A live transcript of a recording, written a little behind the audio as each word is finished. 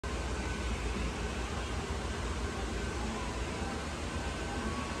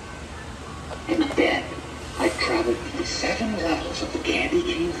And then I traveled through the 7 levels of the candy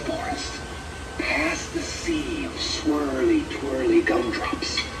cane forest, past the sea of swirly, twirly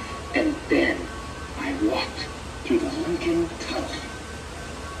gumdrops, and then I walked through the Lincoln Tunnel.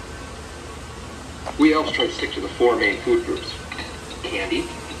 We elves try to stick to the 4 main food groups: candy,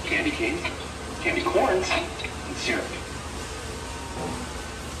 candy canes, candy corns, and syrup.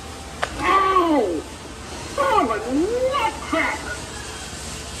 Ow! Son of a nutcracker!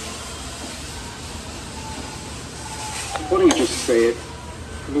 Why don't you just say it?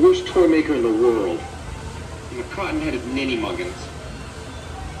 I'm the worst toy maker in the world. I'm a cotton-headed ninny muggins.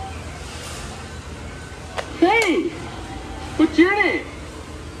 Hey! What's your name?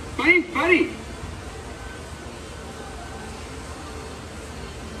 My name's Buddy.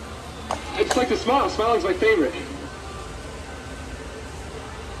 I just like to smile. Smiling's my favorite.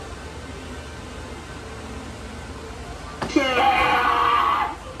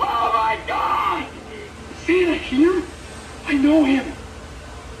 Ah! Oh my God! Santa here? I know him.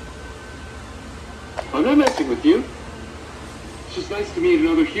 I'm not messing with you. It's just nice to meet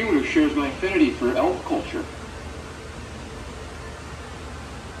another human who shares my affinity for elf culture.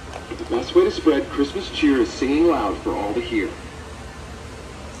 But the best way to spread Christmas cheer is singing loud for all to hear.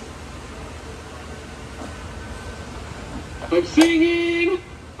 I'm singing!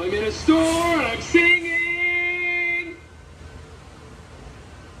 I'm in a store and I'm singing!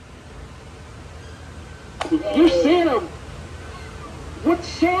 You're Santa! What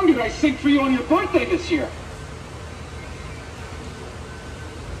song did I sing for you on your birthday this year?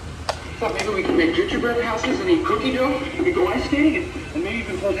 Thought maybe we could make gingerbread houses and eat cookie dough and go ice skating and maybe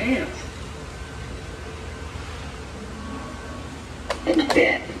even hold hands. And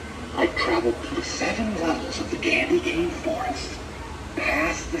then I traveled through the 7 levels of the candy cane forest,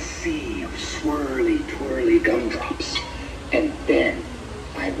 past the sea of swirly, twirly gumdrops, and then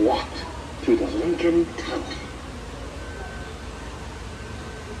I walked through the Lincoln Tunnel.